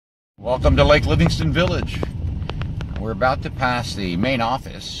Welcome to Lake Livingston Village. We're about to pass the main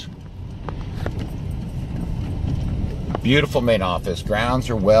office. Beautiful main office. Grounds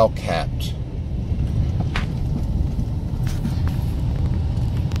are well kept.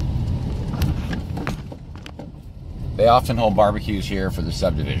 They often hold barbecues here for the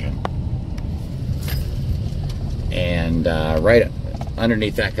subdivision. And right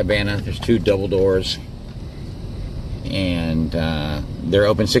underneath that cabana, there's two double doors. And they're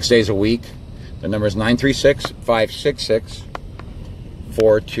open 6 days a week. The number is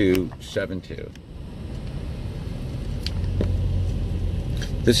 936-566-4272.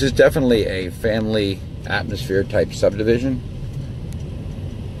 This is definitely a family atmosphere type subdivision.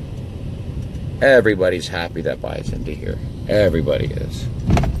 Everybody's happy that buys into here. Everybody is.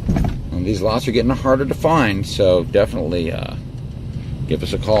 And these lots are getting harder to find, so definitely give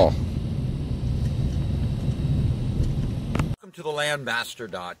us a call. Welcome to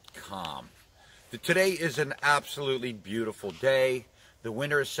thelandmaster.com. Today is an absolutely beautiful day. The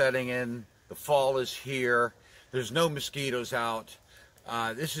winter is setting in. The fall is here. There's no mosquitoes out.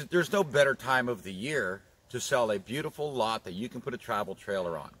 There's no better time of the year to sell a beautiful lot that you can put a travel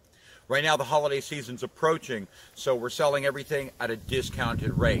trailer on. Right now the holiday season's approaching, so we're selling everything at a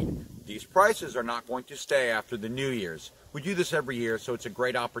discounted rate. These prices are not going to stay after the New Year's. We do this every year, so it's a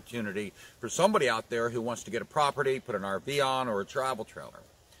great opportunity for somebody out there who wants to get a property, put an RV on, or a travel trailer.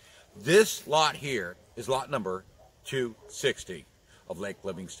 This lot here is lot number 260 of Lake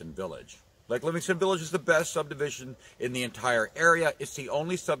Livingston Village. Lake Livingston Village is the best subdivision in the entire area. It's the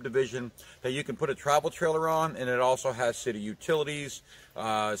only subdivision that you can put a travel trailer on, and it also has city utilities,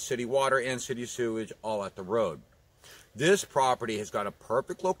 city water, and city sewage all at the road. This property has got a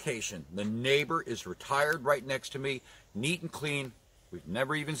perfect location. The neighbor is retired right next to me, neat and clean. We've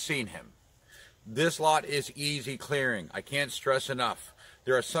never even seen him. This lot is easy clearing. I can't stress enough.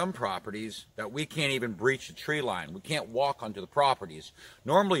 There are some properties that we can't even breach the tree line. We can't walk onto the properties.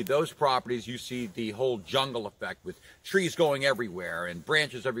 Normally those properties you see the whole jungle effect with trees going everywhere and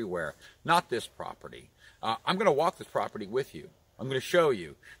branches everywhere. Not this property. I'm going to walk this property with you. I'm going to show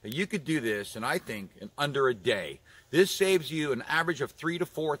you that you could do this, and I think in under a day. This saves you an average of $3,000 to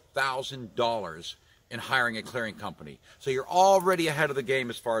 $4,000 in hiring a clearing company. So you're already ahead of the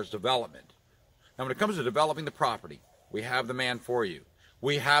game as far as development. Now when it comes to developing the property, we have the man for you.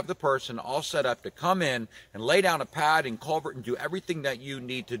 We have the person all set up to come in and lay down a pad and culvert and do everything that you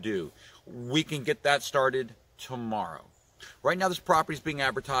need to do. We can get that started tomorrow. Right now this property is being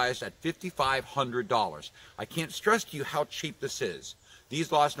advertised at $5,500. I can't stress to you how cheap this is.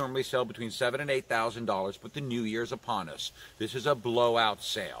 These lots normally sell between $7,000 and $8,000, but the new year's upon us. This is a blowout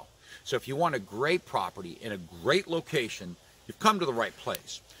sale. So if you want a great property in a great location, you've come to the right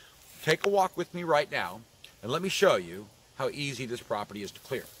place. Take a walk with me right now and let me show you how easy this property is to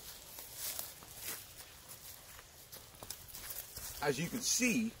clear. As you can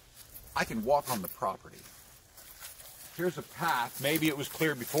see, I can walk on the property. Here's a path. Maybe it was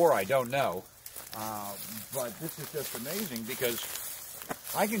cleared before, I don't know. But this is just amazing because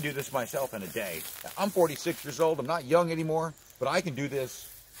I can do this myself in a day. I'm 46 years old. I'm not young anymore, but I can do this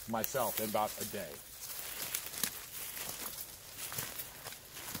myself in about a day.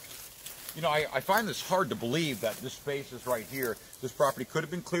 You know, I find this hard to believe that this space is right here. This property could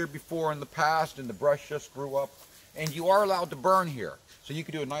have been cleared before in the past and the brush just grew up. And you are allowed to burn here. So you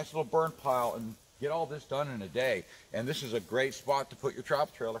could do a nice little burn pile and get all this done in a day. And this is a great spot to put your travel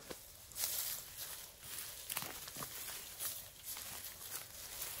trailer.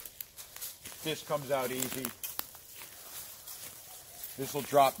 This comes out easy. This will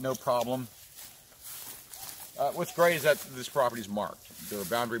drop no problem. What's great is that this property is marked. There are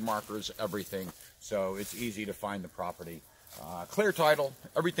boundary markers, everything, so it's easy to find the property. Clear title,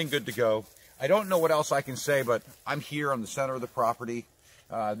 everything good to go. I don't know what else I can say, but I'm here on the center of the property.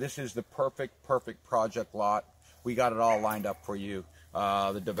 This is the perfect project lot. We got it all lined up for you.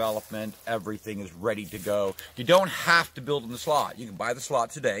 The development, everything is ready to go. You don't have to build in this lot. You can buy this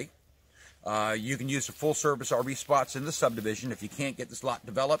lot today. You can use the full service RV spots in the subdivision if you can't get this lot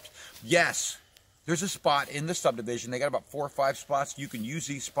developed. Yes, there's a spot in the subdivision. They got about 4 or 5 spots. You can use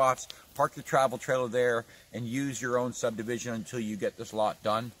these spots, park your travel trailer there, and use your own subdivision until you get this lot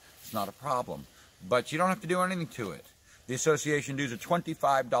done. It's not a problem. But you don't have to do anything to it. The association dues are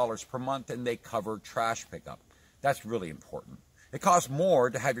 $25 per month, and they cover trash pickup. That's really important. It costs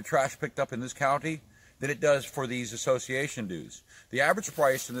more to have your trash picked up in this county than it does for these association dues. The average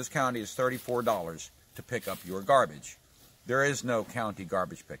price in this county is $34 to pick up your garbage. There is no county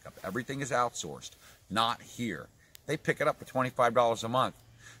garbage pickup. Everything is outsourced, not here. They pick it up for $25 a month.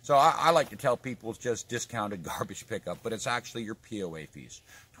 So I like to tell people it's just discounted garbage pickup, but it's actually your POA fees.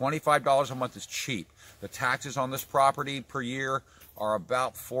 $25 a month is cheap. The taxes on this property per year are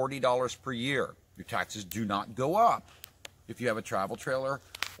about $40 per year. Your taxes do not go up if you have a travel trailer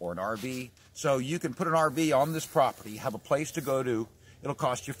or an RV. So you can put an RV on this property, have a place to go to. It'll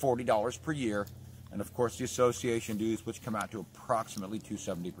cost you $40 per year. And of course the association dues, which come out to approximately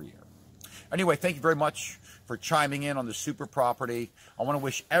 $270 per year. Anyway, thank you very much for chiming in on the super property. I want to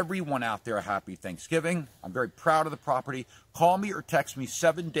wish everyone out there a happy Thanksgiving. I'm very proud of the property. Call me or text me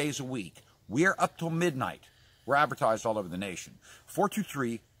 7 days a week. We're up till midnight. We're advertised all over the nation.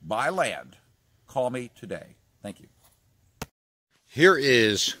 423-BUY LAND. Call me today. Thank you. Here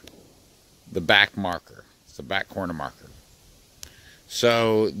is the back marker. It's the back corner marker.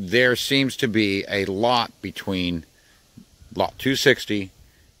 So there seems to be a lot between lot 260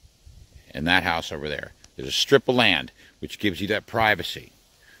 and that house over there. There's a strip of land which gives you that privacy.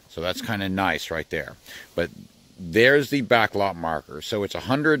 So that's kind of nice right there. But there's the back lot marker. So it's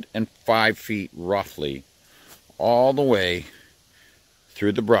 105 feet roughly all the way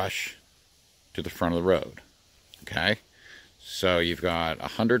through the brush to the front of the road. Okay? So you've got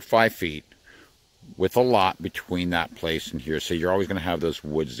 105 feet with a lot between that place and here. So you're always going to have those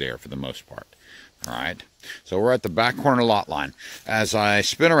woods there for the most part. All right? So we're at the back corner lot line. As I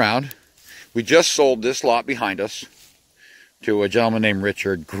spin around, we just sold this lot behind us to a gentleman named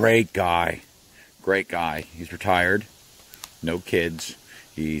Richard. Great guy. Great guy. He's retired. No kids.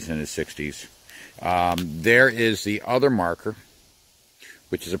 He's in his 60s. There is the other marker,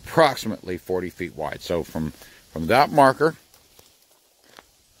 which is approximately 40 feet wide. So from that marker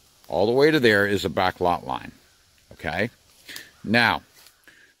all the way to there is a back lot line. Okay? Now,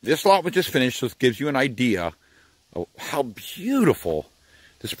 this lot was just finished, so it gives you an idea of how beautiful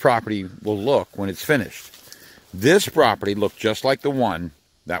this property will look when it's finished. This property looked just like the one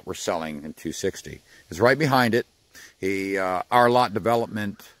that we're selling in 260. It's right behind it. Our lot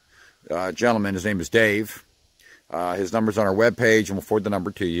development gentleman, his name is Dave. His number's on our webpage, and we'll forward the number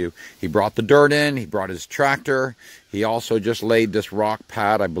to you. He brought the dirt in. He brought his tractor. He also just laid this rock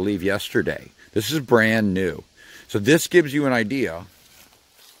pad, I believe, yesterday. This is brand new. So this gives you an idea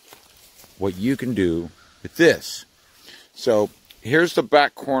what you can do with this. So here's the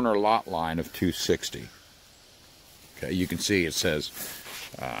back corner lot line of 260. Okay, you can see it says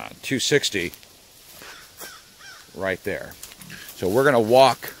 260 right there. So we're going to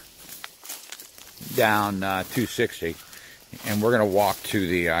walk down 260, and we're going to walk to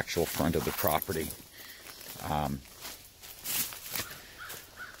the actual front of the property.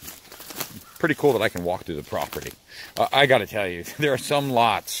 Pretty cool that I can walk through the property. I got to tell you, there are some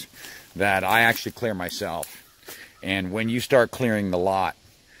lots that I actually clear myself. And when you start clearing the lot,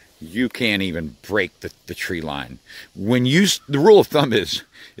 you can't even break the tree line. The rule of thumb is,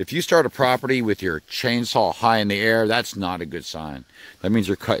 if you start a property with your chainsaw high in the air, that's not a good sign. That means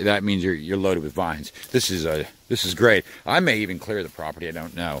you're loaded with vines. This is great. I may even clear the property. I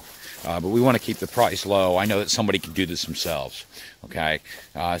don't know, but we want to keep the price low. I know that somebody can do this themselves. Okay,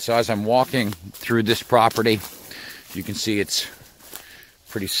 so as I'm walking through this property, you can see it's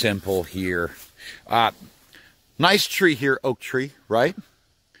pretty simple here. Nice tree here, oak tree, right?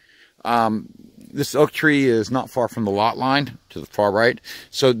 This oak tree is not far from the lot line to the far right.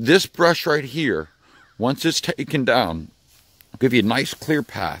 So this brush right here, once it's taken down, will give you a nice clear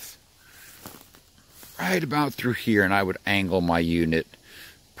path right about through here, and I would angle my unit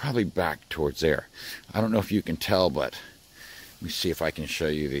probably back towards there. I don't know if you can tell, but let me see if I can show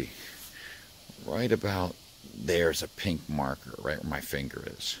you right about there's a pink marker right where my finger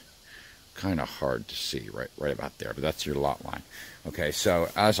is. Kind of hard to see right about there, but that's your lot line. Okay, so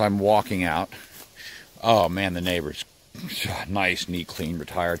as I'm walking out, oh man, the neighbor's nice, neat, clean,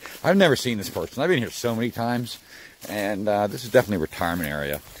 retired. I've never seen this person. I've been here so many times, and this is definitely a retirement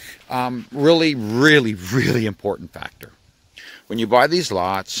area. Really, really, really important factor. When you buy these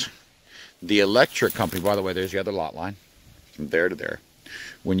lots, the electric company, by the way, there's the other lot line, from there to there.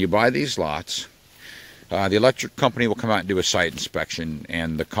 When you buy these lots, the electric company will come out and do a site inspection,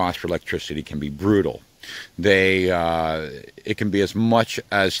 and the cost for electricity can be brutal. It can be as much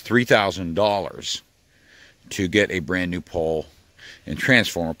as $3,000 to get a brand new pole and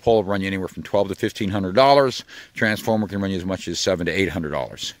transformer. Pole will run you anywhere from $1,200 to $1,500. Transformer can run you as much as $700 to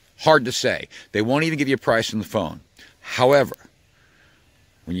 $800. Hard to say. They won't even give you a price on the phone. However,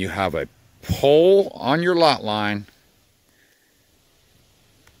 when you have a pole on your lot line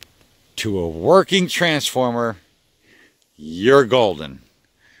to a working transformer, you're golden.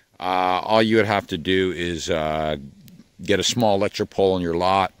 All you would have to do is get a small electric pole in your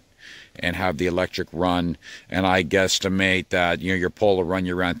lot and have the electric run, and I guesstimate that your pole will run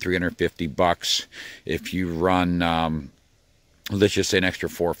you around $350 if you run let's just say an extra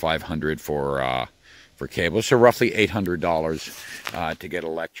 $400 or $500 for cable. So roughly $800 to get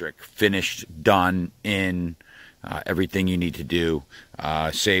electric finished, done in everything you need to do.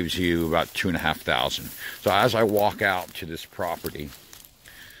 Saves you about $2,500. So as I walk out to this property,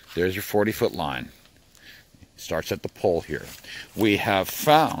 there's your 40-foot line. It starts at the pole here. We have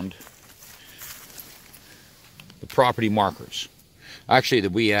found the property markers. Actually,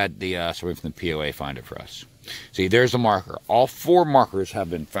 we had the somebody from the POA find it for us. See, there's a marker. All 4 markers have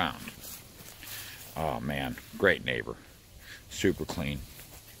been found. Oh man, great neighbor. Super clean.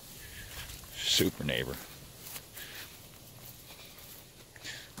 Super neighbor.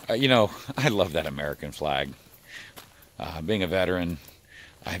 You know, I love that American flag. Being a veteran,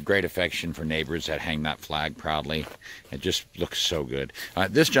 I have great affection for neighbors that hang that flag proudly. It just looks so good.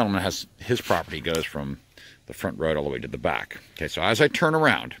 This gentleman has, his property goes from the front road all the way to the back. Okay, so as I turn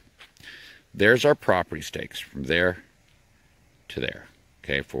around, there's our property stakes from there to there.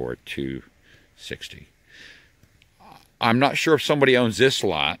 Okay, for $260. I'm not sure if somebody owns this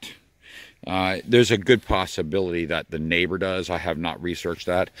lot. There's a good possibility that the neighbor does. I have not researched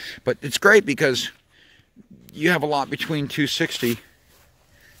that, but it's great because you have a lot between $260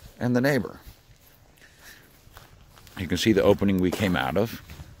 and the neighbor. You can see the opening we came out of,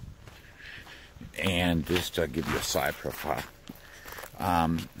 and just to give you a side profile.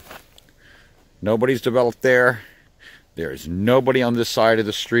 Nobody's developed there. There's nobody on this side of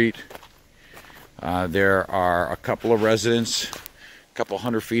the street. There are a couple of residents, a couple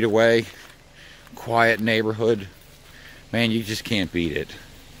 100 feet away. Quiet neighborhood. Man, you just can't beat it.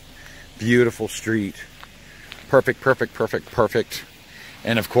 Beautiful street. Perfect, perfect, perfect, perfect.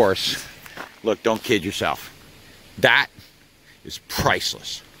 And of course, look, don't kid yourself. That is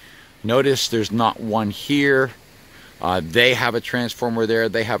priceless. Notice there's not one here. They have a transformer there.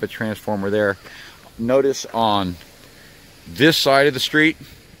 They have a transformer there. Notice on this side of the street,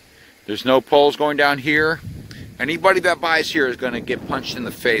 there's no poles going down here. Anybody that buys here is going to get punched in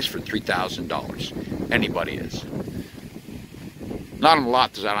the face for $3,000. Anybody is. Not on the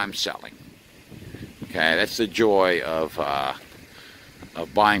lot that I'm selling. Okay, that's the joy of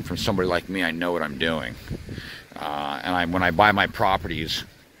buying from somebody like me. I know what I'm doing. And when I buy my properties,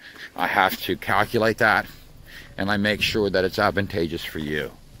 I have to calculate that, and I make sure that it's advantageous for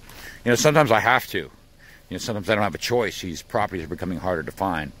you. You know, sometimes I have to. You know, sometimes I don't have a choice. These properties are becoming harder to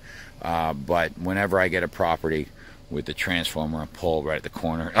find. But whenever I get a property with the transformer and pole right at the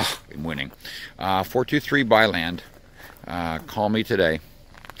corner, I'm winning. 423 buy land. Call me today.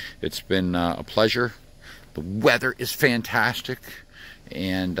 It's been a pleasure. The weather is fantastic,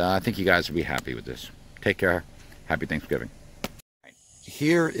 and I think you guys will be happy with this. Take care. Happy Thanksgiving.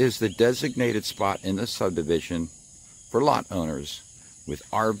 Here is the designated spot in the subdivision for lot owners with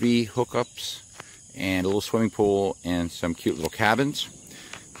RV hookups and a little swimming pool and some cute little cabins.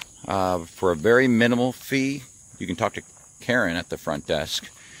 For a very minimal fee, you can talk to Karen at the front desk,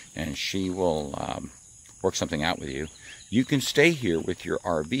 and she will work something out with you. You can stay here with your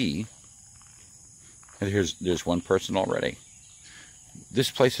RV. And there's one person already. This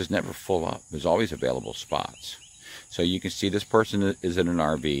place is never full up. There's always available spots. So you can see this person is in an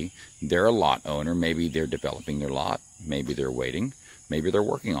RV. They're a lot owner. Maybe they're developing their lot. Maybe they're waiting. Maybe they're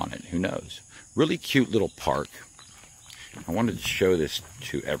working on it. Who knows? Really cute little park. I wanted to show this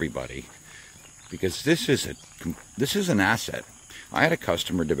to everybody because this is an asset. I had a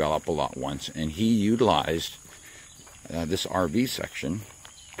customer develop a lot once, and he utilized this RV section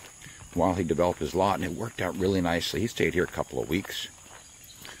while he developed his lot, and it worked out really nicely. He stayed here a couple of weeks.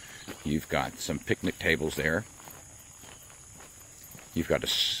 You've got some picnic tables there. You've got a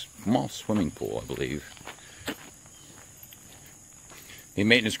small swimming pool, I believe. The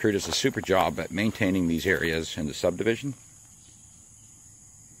maintenance crew does a super job at maintaining these areas in the subdivision.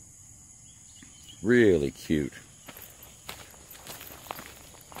 Really cute.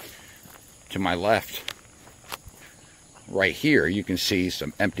 To my left, right here, you can see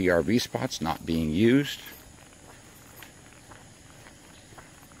some empty RV spots not being used.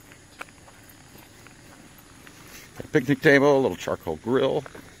 A picnic table, a little charcoal grill.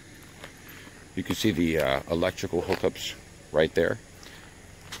 You can see the electrical hookups right there.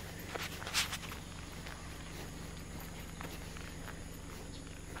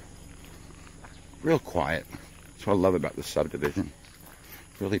 Real quiet. That's what I love about the subdivision.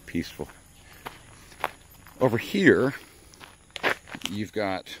 Really peaceful. Over here, you've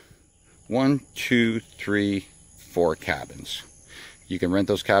got 1, 2, 3, 4 cabins. You can rent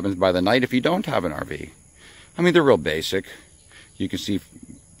those cabins by the night if you don't have an RV. I mean, they're real basic. You can see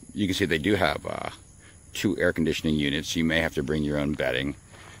they do have 2 air conditioning units. You may have to bring your own bedding.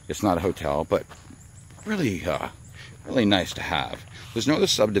 It's not a hotel, but really really nice to have. There's no other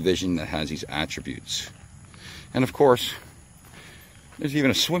subdivision that has these attributes. And of course, there's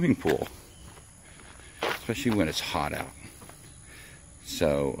even a swimming pool, especially when it's hot out.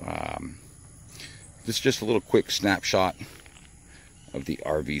 So this is just a little quick snapshot of the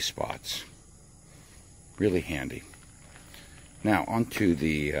RV spots. Really handy. Now onto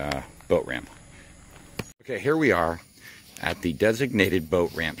the boat ramp. Okay, here we are at the designated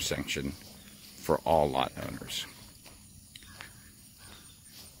boat ramp section for all lot owners.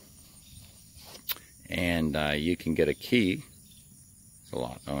 And you can get a key as a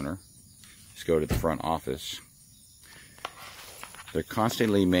lot owner. Just go to the front office. They're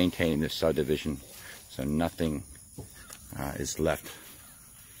constantly maintaining this subdivision, so nothing is left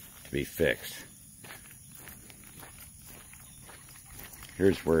to be fixed.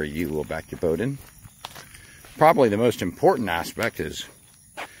 Here's where you will back your boat in. Probably the most important aspect is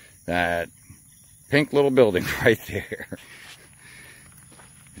that pink little building right there.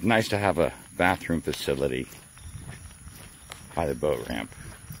 It's nice to have a bathroom facility by the boat ramp.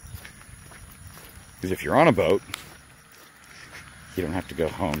 Because if you're on a boat, you don't have to go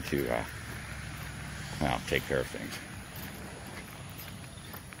home to, well, take care of things.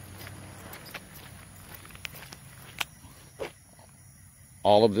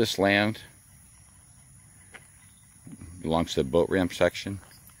 All of this land belongs to the boat ramp section.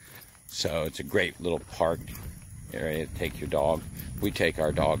 So it's a great little park area to take your dog. We take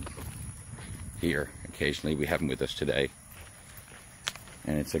our dog here occasionally. We have him with us today.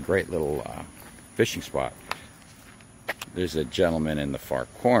 And it's a great little fishing spot. There's a gentleman in the far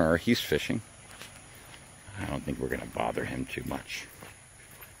corner. He's fishing. I don't think we're going to bother him too much.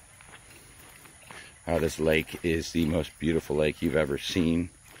 This lake is the most beautiful lake you've ever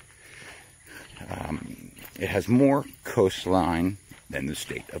seen. It has more coastline than the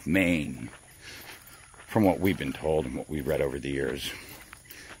state of Maine, from what we've been told and what we've read over the years.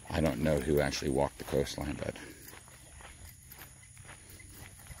 I don't know who actually walked the coastline, but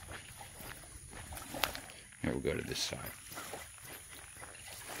here we'll go to this side.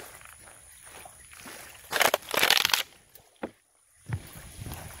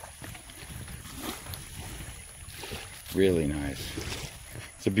 Really nice.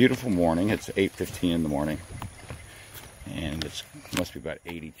 It's a beautiful morning. It's 8:15 in the morning, and it must be about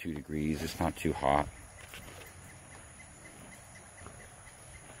 82 degrees. It's not too hot,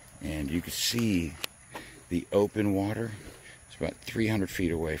 and you can see the open water. It's about 300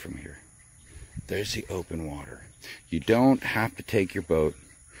 feet away from here. There's the open water. You don't have to take your boat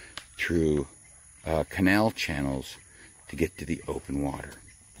through canal channels to get to the open water.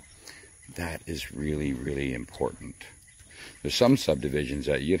 That is really, really important. There's some subdivisions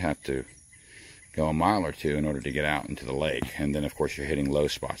that you'd have to go a mile or two in order to get out into the lake. And then, of course, you're hitting low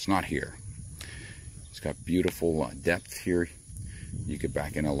spots. Not here. It's got beautiful depth here. You could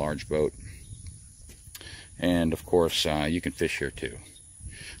back in a large boat. And, of course, you can fish here, too.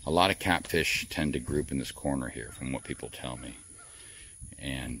 A lot of catfish tend to group in this corner here, from what people tell me.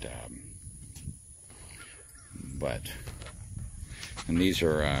 And, and these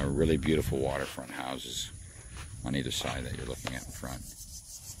are really beautiful waterfront houses on either side that you're looking at in front.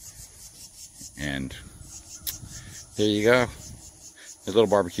 And there you go. There's a little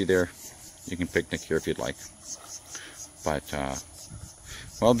barbecue there. You can picnic here if you'd like. But,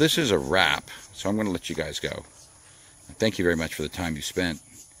 well, this is a wrap, so I'm going to let you guys go. Thank you very much for the time you spent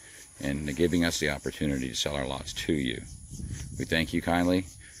and giving us the opportunity to sell our lots to you. We thank you kindly.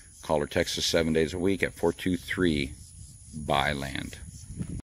 Call or text us 7 days a week at 423-BUY-LAND.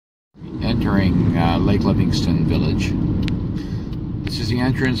 Entering Lake Livingston Village. This is the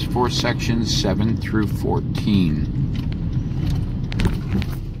entrance for sections 7 through 14.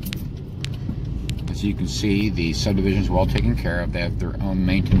 As you can see, the subdivision is well taken care of. They have their own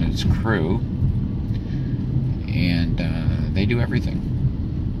maintenance crew, and they do everything.